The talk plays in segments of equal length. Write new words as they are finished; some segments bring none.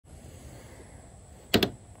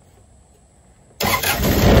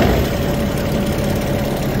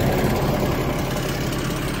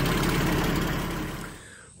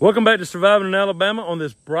Welcome back to Surviving in Alabama on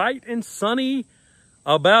this bright and sunny,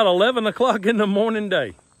 about 11 o'clock in the morning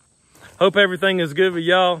day. Hope everything is good with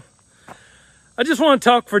y'all. I just want to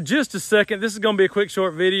talk for just a second. This is going to be a quick,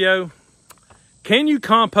 short video. Can you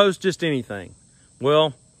compost just anything?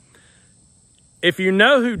 Well, if you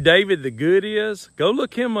know who David the Good is, go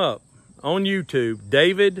look him up on YouTube,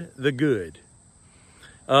 David the Good.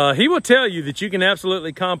 He will tell you that you can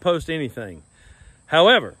absolutely compost anything.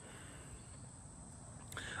 However,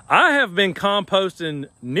 I have been composting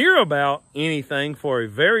near about anything for a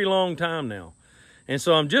very long time now. And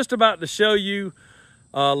so I'm just about to show you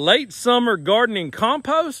late summer gardening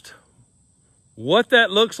compost, what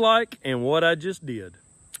that looks like and what I just did.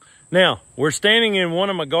 Now, we're standing in one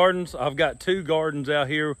of my gardens. I've got two gardens out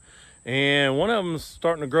here and one of them's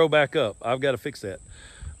starting to grow back up. I've got to fix that.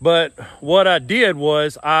 But what I did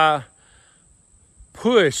was I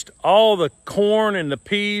pushed all the corn and the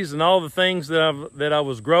peas and all the things that I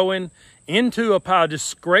was growing into a pile. Just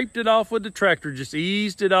scraped it off with the tractor, just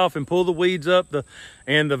eased it off and pulled the weeds up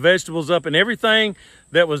and the vegetables up and everything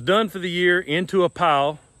that was done for the year into a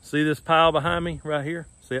pile. See this pile behind me right here?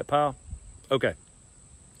 See that pile? Okay,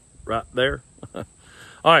 right there. All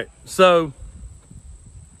right, so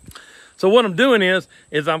what I'm doing is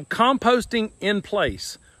I'm composting in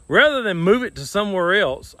place. Rather than move it to somewhere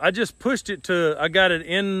else, I just pushed it to, I got it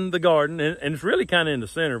in the garden, and it's really kind of in the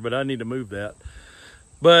center, but I need to move that.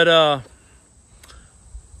 But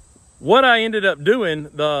what I ended up doing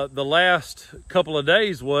the last couple of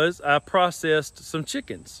days was I processed some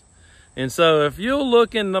chickens. And so if you'll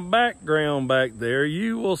look in the background back there,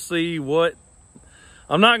 you will see what,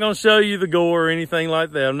 I'm not going to show you the gore or anything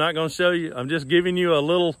like that. I'm not going to show you, I'm just giving you a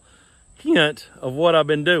little hint of what I've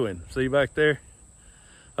been doing. See back there?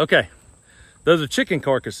 Okay, those are chicken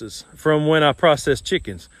carcasses from when I processed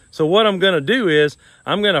chickens. So what I'm gonna do is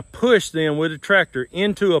I'm gonna push them with a tractor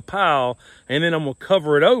into a pile, and then I'm gonna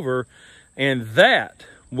cover it over, and that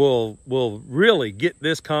will really get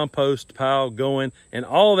this compost pile going, and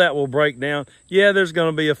all that will break down. Yeah, there's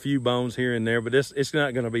gonna be a few bones here and there, but it's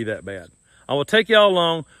not gonna be that bad. I will take y'all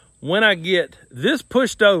along when I get this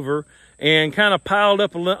pushed over and kind of piled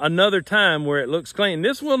up another time where it looks clean.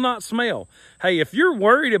 This will not smell. Hey, if you're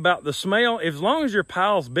worried about the smell, as long as your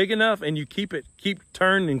pile's big enough and you keep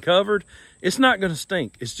turned and covered, it's not gonna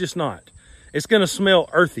stink. It's just not. It's gonna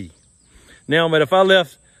smell earthy. Now, but if I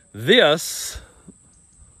left if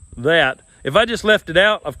I just left it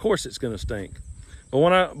out, of course it's gonna stink. But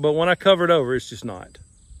when I cover it over, it's just not.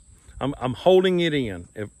 I'm holding it in,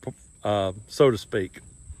 so to speak.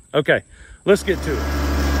 Okay, let's get to it.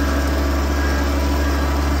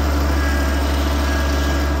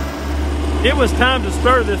 It was time to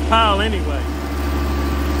stir this pile anyway.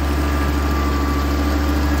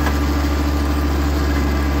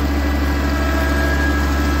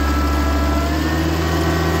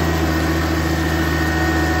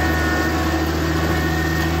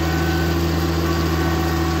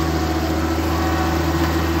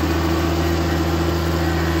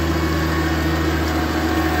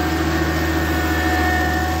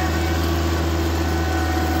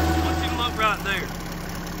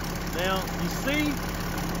 Now, you see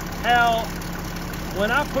how when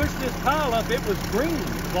I pushed this pile up, it was green.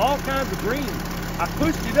 It was all kinds of green. I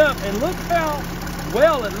pushed it up, and look how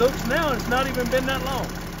well it looks now, and it's not even been that long.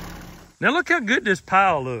 Now, look how good this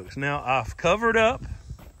pile looks. Now, I've covered up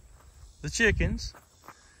the chickens,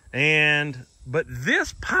 but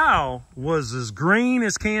this pile was as green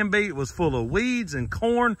as can be. It was full of weeds and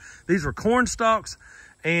corn. These were corn stalks,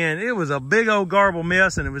 and it was a big old garble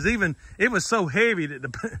mess, and it was so heavy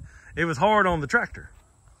that it was hard on the tractor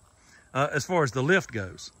as far as the lift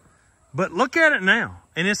goes. But look at it now.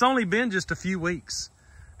 And it's only been just a few weeks.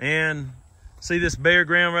 And see this bare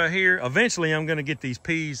ground right here? Eventually, I'm going to get these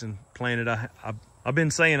peas and planted. I've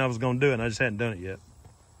been saying I was going to do it, and I just hadn't done it yet.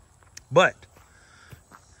 But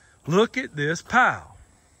look at this pile.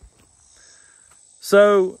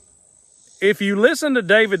 So if you listen to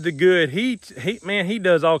David the Good, he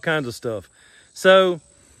does all kinds of stuff. So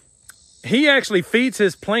he actually feeds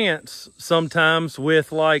his plants sometimes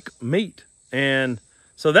with like meat. And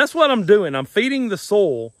so that's what I'm doing. I'm feeding the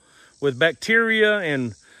soil with bacteria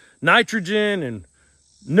and nitrogen and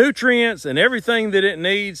nutrients and everything that it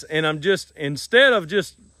needs. And I'm just, instead of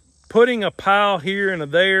just putting a pile here and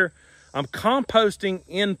there, I'm composting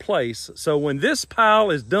in place. So when this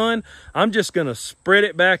pile is done, I'm just gonna spread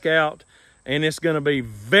it back out, and it's gonna be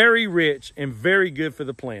very rich and very good for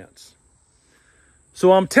the plants.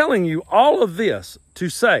 So I'm telling you all of this to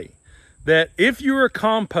say that if you are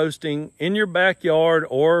composting in your backyard,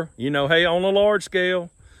 or, hey, on a large scale,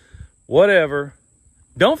 whatever,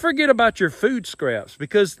 Don't forget about your food scraps,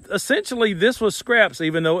 because essentially this was scraps,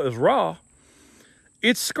 even though it was raw.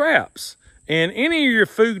 It's scraps. And any of your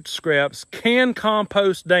food scraps can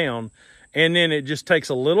compost down, and then it just takes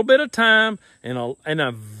a little bit of time and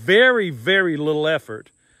a very, very little effort,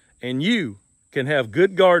 and you can have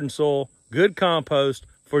good garden soil, good compost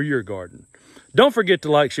for your garden. Don't forget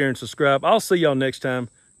to like, share, and subscribe. I'll see y'all next time.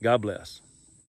 God bless.